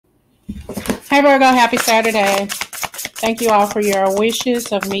Hey Virgo, happy Saturday. Thank you all for your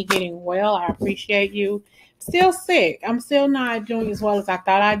wishes of me getting well. I appreciate you. Still sick. I'm still not doing as well as I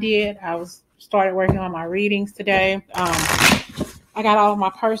thought I did. Started working on my readings today. I got all of my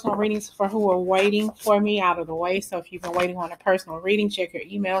personal readings for who are waiting for me out of the way. So if you've been waiting on a personal reading, check your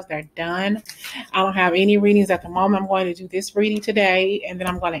emails. They're done. I don't have any readings at the moment. I'm going to do this reading today, and then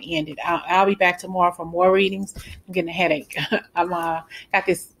I'm going to end it. I'll be back tomorrow for more readings. I'm getting a headache. I'm got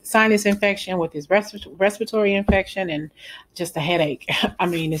this sinus infection with this respiratory infection and just a headache. I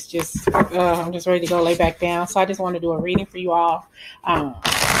mean, it's just, I'm just ready to go lay back down. So I just want to do a reading for you all.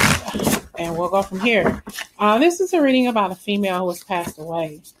 And we'll go from here. This is a reading about a female who has passed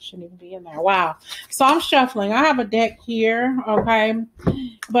away. Shouldn't even be in there. Wow. So I'm shuffling. I have a deck here, okay?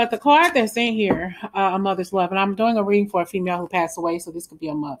 But the card that's in here, a mother's love, and I'm doing a reading for a female who passed away, so this could be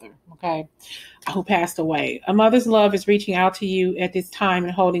a mother, okay, who passed away. A mother's love is reaching out to you at this time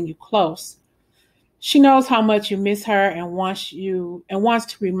and holding you close. She knows how much you miss her and wants to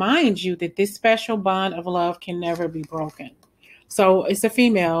remind you that this special bond of love can never be broken. So it's a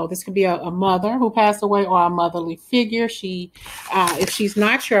female. This could be a mother who passed away or a motherly figure. If she's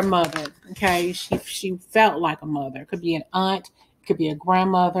not your mother, okay, she felt like a mother. It could be an aunt, it could be a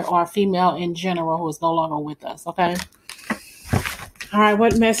grandmother, or a female in general who is no longer with us, okay? All right,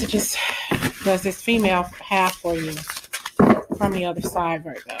 what messages does this female have for you from the other side,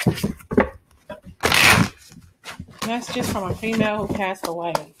 Virgo? Messages from a female who passed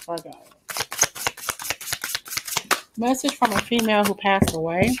away, Virgo. Message from a female who passed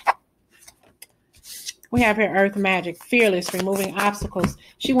away. We have here Earth Magic, fearless, removing obstacles.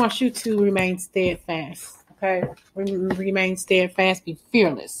 She wants you to remain steadfast, okay? Remain steadfast, be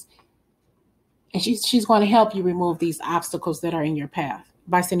fearless. And she's going to help you remove these obstacles that are in your path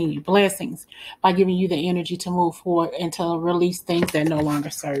by sending you blessings, by giving you the energy to move forward and to release things that no longer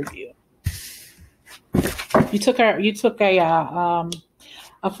serve you. You took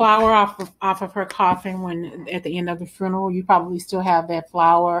a flower off of her coffin when at the end of the funeral. You probably still have that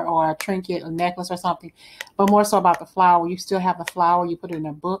flower or a trinket, a necklace or something, but more so about the flower. You still have the flower. You put it in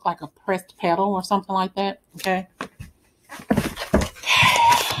a book, like a pressed petal or something like that. Okay.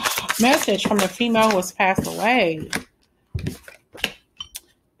 Message from the female who has passed away.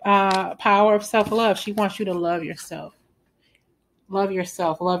 Power of self-love. She wants you to love yourself. Love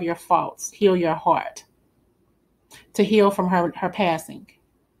yourself. Love your faults. Heal your heart. To heal from her passing.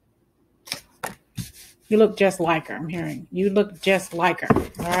 You look just like her, I'm hearing. You look just like her,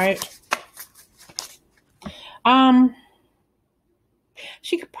 all right?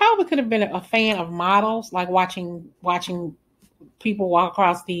 She could have been a fan of models, like watching people walk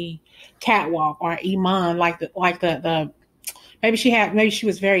across the catwalk, or Iman, maybe she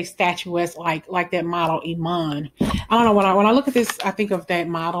was very statuesque, like that model Iman. I don't know, when I look at this, I think of that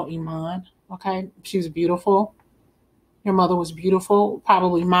model Iman, okay? She was beautiful. Your mother was beautiful,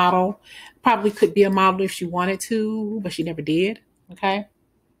 probably could be a model if she wanted to, but she never did, okay?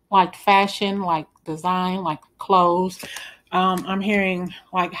 Like fashion, like design, like clothes. I'm hearing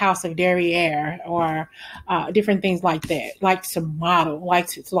like House of Derriere or different things like that. Like to model, like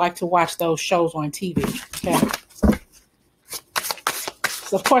to watch those shows on TV, okay?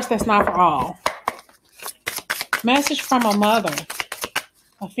 So of course that's not for all. Message from a mother.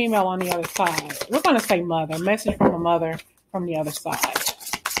 A female on the other side. We're going to say mother. Message from a mother from the other side.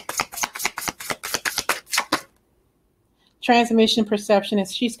 Transmission perception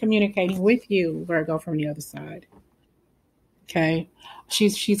is she's communicating with you, Virgo, from the other side. Okay?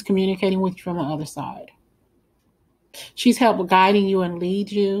 She's communicating with you from the other side. She's helped guiding you and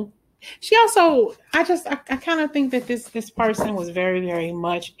lead you. She also, I kind of think that this person was very, very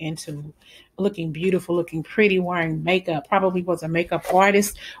much into looking beautiful, looking pretty, wearing makeup, probably was a makeup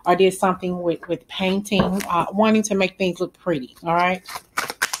artist or did something with painting, wanting to make things look pretty, all right?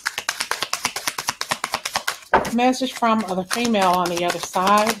 Message from the female on the other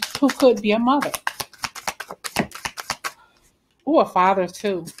side who could be a mother. Ooh, a father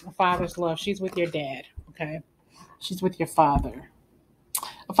too. A father's love. She's with your dad, okay? She's with your father.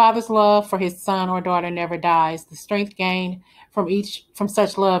 A father's love for his son or daughter never dies. The strength gained from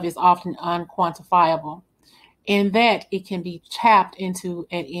such love is often unquantifiable, in that it can be tapped into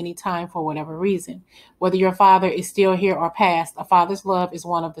at any time for whatever reason. Whether your father is still here or passed, a father's love is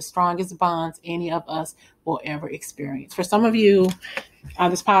one of the strongest bonds any of us will ever experience. For some of you,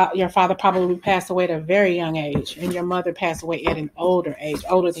 your father probably passed away at a very young age, and your mother passed away at an older age,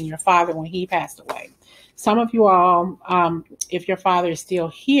 older than your father when he passed away. Some of you all, if your father is still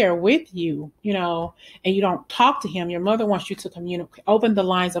here with you, and you don't talk to him, your mother wants you to open the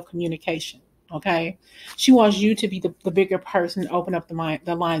lines of communication, Okay. She wants you to be the bigger person, open up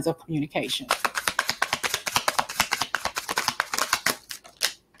the lines of communication.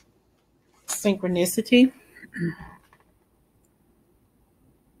 Synchronicity.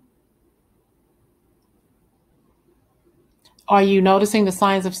 Are you noticing the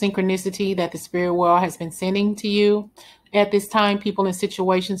signs of synchronicity that the spirit world has been sending to you? At this time, people and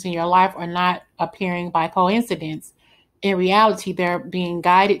situations in your life are not appearing by coincidence. In reality, they're being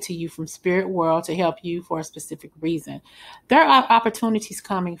guided to you from spirit world to help you for a specific reason. There are opportunities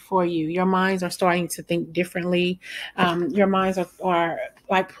coming for you. Your minds are starting to think differently. Your minds are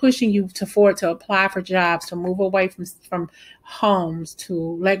like pushing you forward to apply for jobs, to move away from homes, to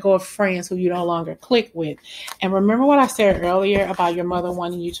let go of friends who you no longer click with. And remember what I said earlier about your mother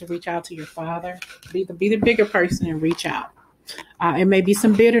wanting you to reach out to your father? Be the bigger person and reach out. It may be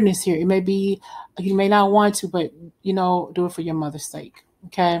some bitterness here. It may be, you may not want to, but, do it for your mother's sake.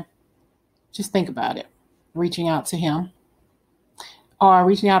 Okay. Just think about it. Reaching out to him, or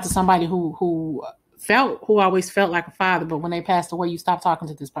reaching out to somebody who always felt like a father, but when they passed away, you stopped talking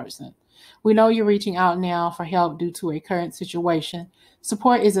to this person. We know you're reaching out now for help due to a current situation.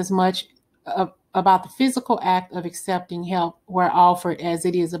 Support is as much about the physical act of accepting help where offered as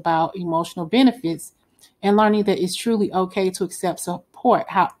it is about emotional benefits and learning that it's truly okay to accept support,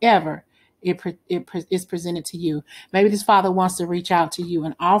 however it is presented to you. Maybe this father wants to reach out to you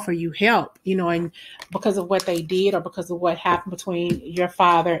and offer you help, and because of what they did or because of what happened between your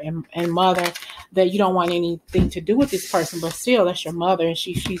father and mother, that you don't want anything to do with this person, but still, that's your mother, and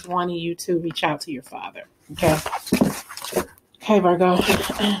she's wanting you to reach out to your father. Okay. Okay, Virgo.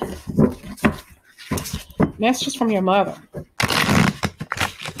 Messages from your mother.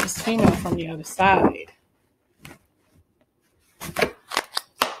 This female from the other side.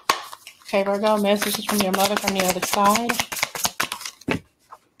 Okay, Virgo, messages from your mother from the other side.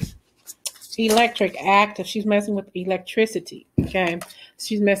 Electric, active. She's messing with electricity. Okay.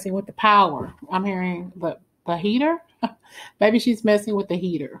 She's messing with the power. I'm hearing the heater. Maybe she's messing with the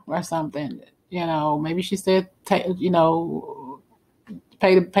heater or something. Maybe she said, pay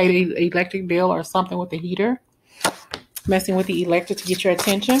the electric bill or something with the heater. Messing with the electric to get your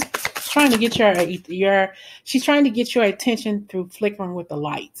attention. Trying to get she's trying to get your attention through flickering with the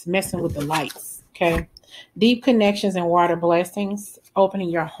lights, messing with the lights. Okay. Deep connections and water blessings, opening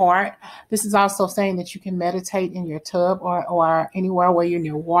your heart. This is also saying that you can meditate in your tub or anywhere where you're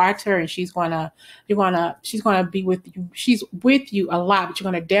near water, and she's gonna be with you. She's with you a lot, but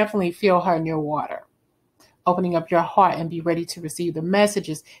you're gonna definitely feel her near water. Opening up your heart and be ready to receive the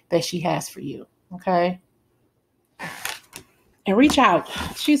messages that she has for you. Okay. And reach out.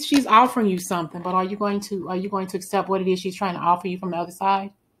 She's offering you something, but are you going to accept what it is she's trying to offer you from the other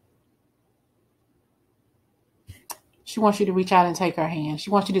side? She wants you to reach out and take her hand. She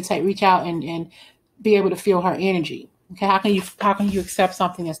wants you to reach out and be able to feel her energy. Okay, how can you accept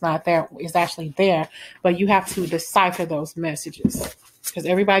something that's not there, is actually there, but you have to decipher those messages, because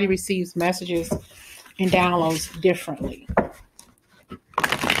everybody receives messages and downloads differently.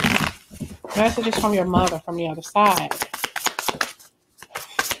 Messages from your mother from the other side.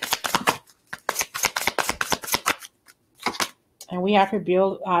 And we have to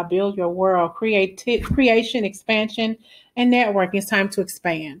build your world, creation, expansion, and networking. It's time to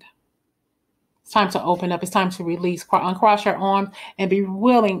expand. It's time to open up. It's time to release. Uncross your arms and be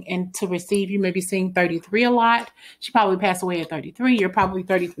willing and to receive. You may be seeing 33 a lot. She probably passed away at 33. You're probably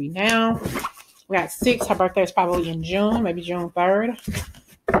 33 now. We got 6. Her birthday is probably in June, maybe June 3rd.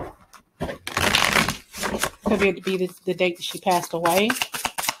 Could be the date that she passed away.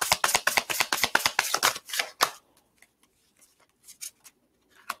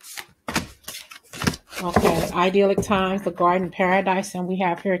 Okay, idyllic times, the garden paradise, and we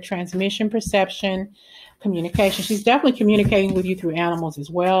have here transmission, perception, communication. She's definitely communicating with you through animals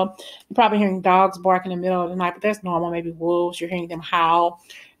as well. You're probably hearing dogs bark in the middle of the night, but that's normal. Maybe wolves, you're hearing them howl.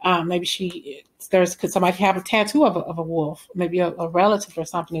 Maybe could somebody have a tattoo of a wolf, maybe a relative or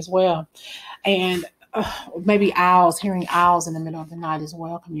something as well. And maybe owls, hearing owls in the middle of the night as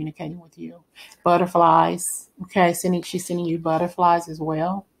well, communicating with you. Butterflies, okay, she's sending you butterflies as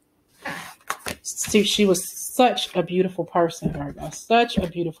well. She was such a beautiful person, Virgo. Such a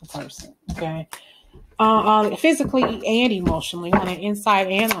beautiful person. Okay, physically and emotionally, on the inside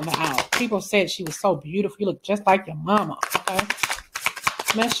and on the out. People said she was so beautiful. You look just like your mama. Okay,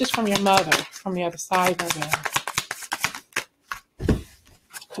 messages from your mother from the other side, Virgo.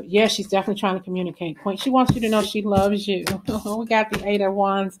 Yeah, she's definitely trying to communicate. She wants you to know she loves you. We got the 8 of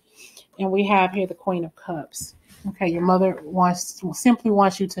Wands, and we have here the Queen of Cups. Okay, your mother simply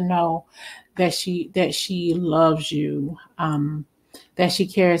wants you to know that she loves you. that she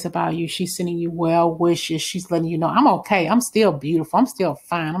cares about you. She's sending you well wishes. She's letting you know, I'm okay. I'm still beautiful. I'm still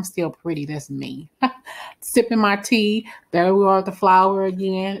fine. I'm still pretty. That's me. Sipping my tea. There we are, the flower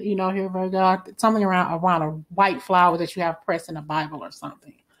again. You know, here, Virgo. Something around a white flower that you have pressed in a Bible or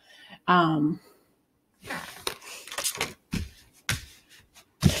something. I'm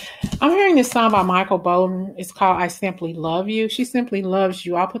hearing this song by Michael Bolton. It's called I Simply Love You. She simply loves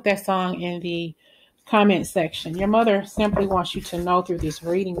you. I'll put that song in the comment section. Your mother simply wants you to know through this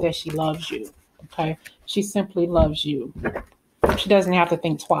reading that she loves you. Okay? She simply loves you. She doesn't have to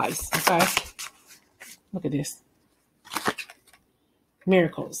think twice. Okay? Look at this.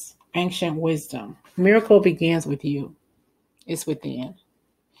 Miracles. Ancient wisdom. Miracle begins with you. It's within.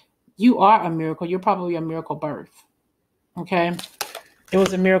 You are a miracle. You're probably a miracle birth. Okay? It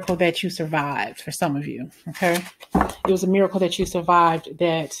was a miracle that you survived for some of you. Okay? It was a miracle that you survived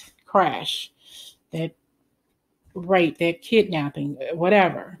that crash, that rape, that kidnapping,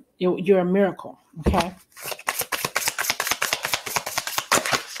 whatever. You're a miracle. Okay?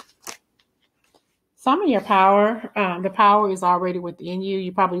 Some of your power, the power is already within you.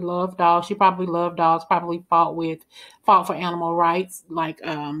 You probably love dogs. You probably love dogs. Probably fought for animal rights, like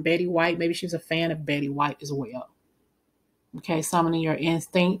Betty White. Maybe she was a fan of Betty White as well. Okay, summoning your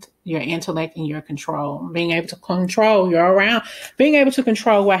instinct, your intellect, and your control. Being able to control, you're around. Being able to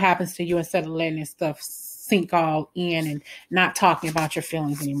control what happens to you instead of letting this stuff sink all in and not talking about your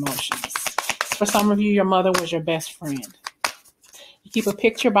feelings and emotions. For some of you, your mother was your best friend. You keep a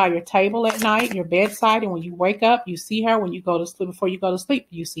picture by your table at night, your bedside, and when you wake up, you see her. When you go to sleep, before you go to sleep,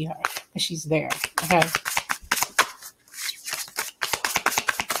 you see her, and she's there. Okay.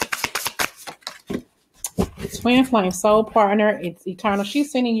 Twin flame, soul partner, it's eternal.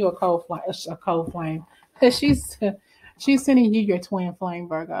 She's sending you a cold flame. She's sending you your twin flame,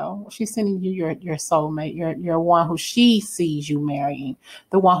 Virgo. She's sending you your soulmate, your one who she sees you marrying,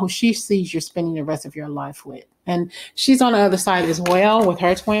 the one who she sees you're spending the rest of your life with. And she's on the other side as well with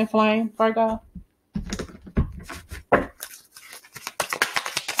her twin flame, Virgo.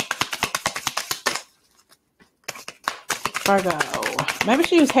 Virgo. Maybe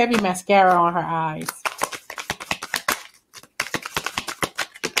she used heavy mascara on her eyes.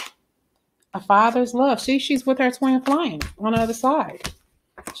 A father's love. She's with her twin flame on the other side.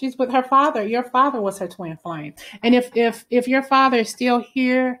 She's with her father. Your father was her twin flame. And if your father is still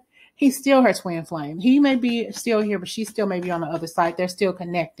here, he's still her twin flame. He may be still here, but she still may be on the other side. They're still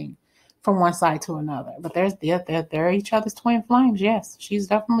connecting from one side to another. But they're each other's twin flames. Yes, she's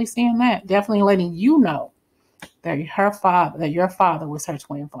definitely seeing that. Definitely letting you know that your father was her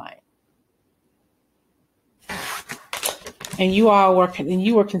twin flame. And you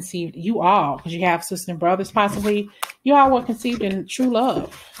were conceived, because you have sisters and brothers possibly, you all were conceived in true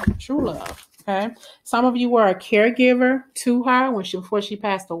love, okay? Some of you were a caregiver to her before she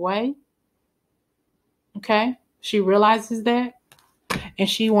passed away, okay? She realizes that, and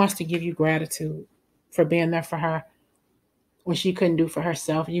she wants to give you gratitude for being there for her when she couldn't do for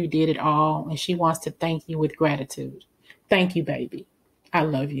herself. You did it all, and she wants to thank you with gratitude. Thank you, baby. I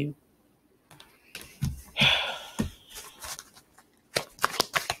love you.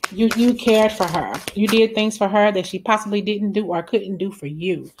 You cared for her. You did things for her that she possibly didn't do or couldn't do for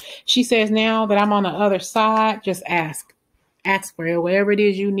you. She says, now that I'm on the other side, just ask. Ask for it. Whatever it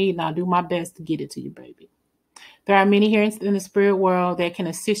is you need, and I'll do my best to get it to you, baby. There are many here in the spirit world that can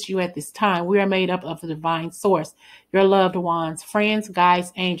assist you at this time. We are made up of the divine source, your loved ones, friends,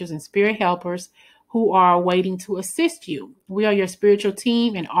 guides, angels, and spirit helpers who are waiting to assist you. We are your spiritual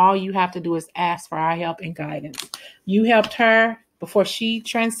team, and all you have to do is ask for our help and guidance. You helped her before she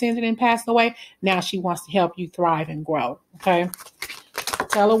transcended and passed away. Now she wants to help you thrive and grow. Okay?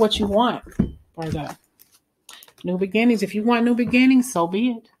 Tell her what you want, Virgo. New beginnings. If you want new beginnings, so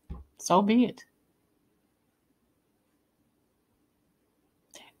be it. So be it.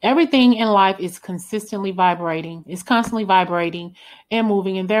 Everything in life is constantly vibrating and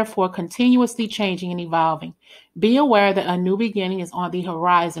moving, and therefore continuously changing and evolving. Be aware that a new beginning is on the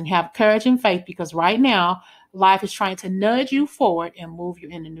horizon. Have courage and faith, because right now, life is trying to nudge you forward and move you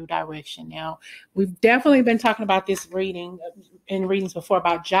in a new direction. Now, we've definitely been talking about this in readings before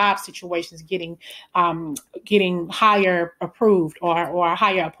about job situations getting higher approved or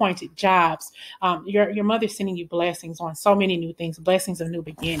higher appointed jobs. Your mother's sending you blessings on so many new things, blessings of new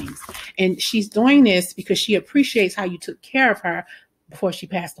beginnings. And she's doing this because she appreciates how you took care of her before she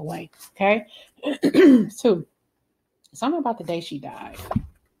passed away. Okay? So, something about the day she died.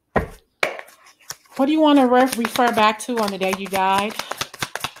 What do you want to refer back to on the day you died?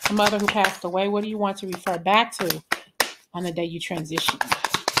 A mother who passed away. What do you want to refer back to on the day you transitioned?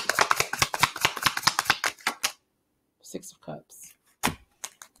 Six of Cups.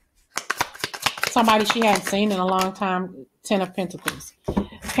 Somebody she hadn't seen in a long time, 10 of Pentacles.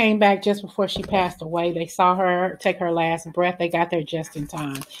 Came back just before she passed away. They saw her take her last breath. They got there just in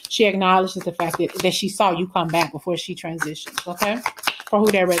time. She acknowledges the fact that she saw you come back before she transitioned, okay? For who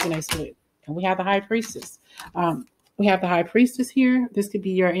that resonates with. And we have the High Priestess. We have the High Priestess here. This could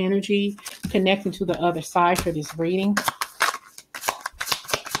be your energy connecting to the other side for this reading.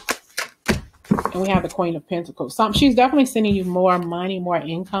 And we have the Queen of Pentacles. She's definitely sending you more money, more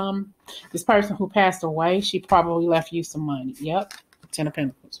income. This person who passed away, she probably left you some money. Yep. 10 of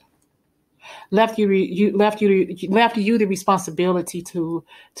Pentacles. Left you the responsibility to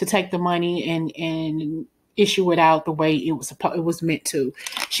take the money and issue it out the way it was meant to.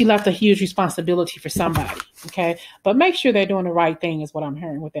 She left a huge responsibility for somebody. Okay. But make sure they're doing the right thing is what I'm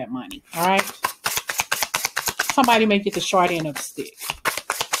hearing with that money. All right. Somebody may get the short end of the stick.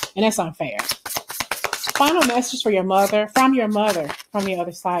 And that's unfair. Final message for your mother, from the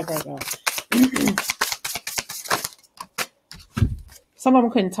other side, Virgo. Some of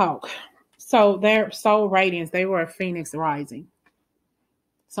them couldn't talk. So their soul radiance, they were a phoenix rising.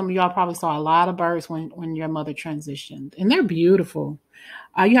 Some of y'all probably saw a lot of birds when your mother transitioned. And they're beautiful.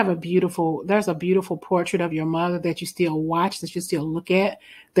 There's a beautiful portrait of your mother that you still watch, that you still look at,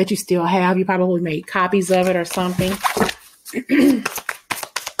 that you still have. You probably made copies of it or something.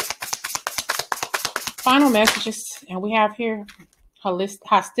 Final messages, and we have here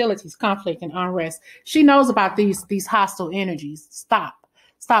hostilities, conflict, and unrest. She knows about these hostile energies. Stop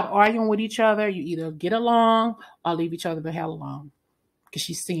arguing with each other. You either get along or leave each other the hell alone, because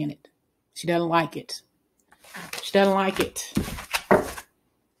she's seeing it. She doesn't like it.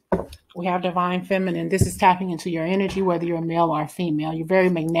 We have divine feminine. This is tapping into your energy, whether you're a male or a female. You're very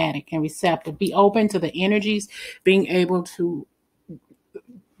magnetic and receptive. Be open to the energies, being able to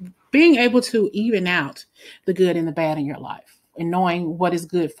even out the good and the bad in your life, and knowing what is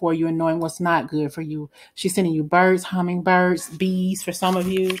good for you and knowing what's not good for you. She's sending you birds, hummingbirds, bees for some of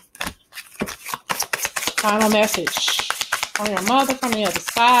you. Final message from your mother, from the other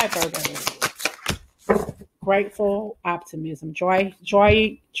side, Virgo. Grateful optimism,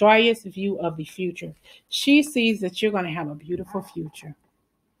 joyous view of the future. She sees that you're going to have a beautiful future.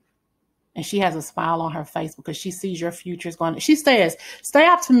 And she has a smile on her face because she sees your future is going to. She says, stay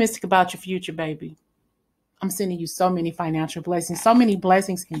optimistic about your future, baby. I'm sending you so many financial blessings, so many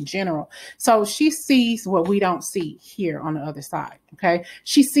blessings in general. So she sees what we don't see here on the other side. Okay.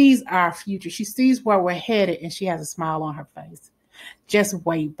 She sees our future. She sees where we're headed, and she has a smile on her face. Just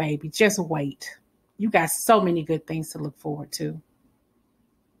wait, baby. Just wait. You got so many good things to look forward to.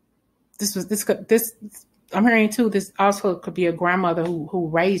 I'm hearing too, this also could be a grandmother who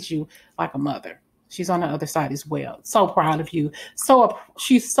raised you like a mother. She's on the other side as well. So proud of you.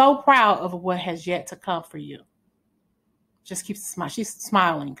 She's so proud of what has yet to come for you. Just keep smiling. She's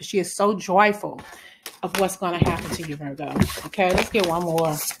smiling because she is so joyful of what's going to happen to you, Virgo. Okay, let's get one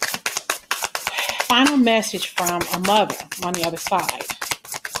more. Final message from a mother on the other side.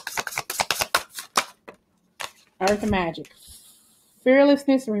 Earth Magic.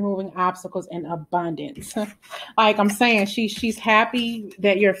 Fearlessness, removing obstacles, and abundance. Like I'm saying, she's happy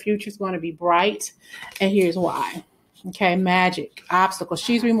that your future is going to be bright. And here's why. Okay, magic, obstacles.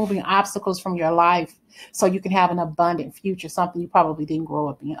 She's removing obstacles from your life so you can have an abundant future, something you probably didn't grow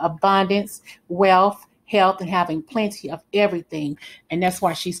up in. Abundance, wealth, health, and having plenty of everything. And that's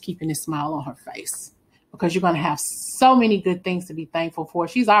why she's keeping this smile on her face, because you're going to have so many good things to be thankful for.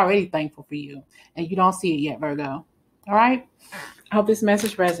 She's already thankful for you, and you don't see it yet, Virgo. All right? I hope this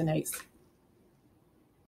message resonates.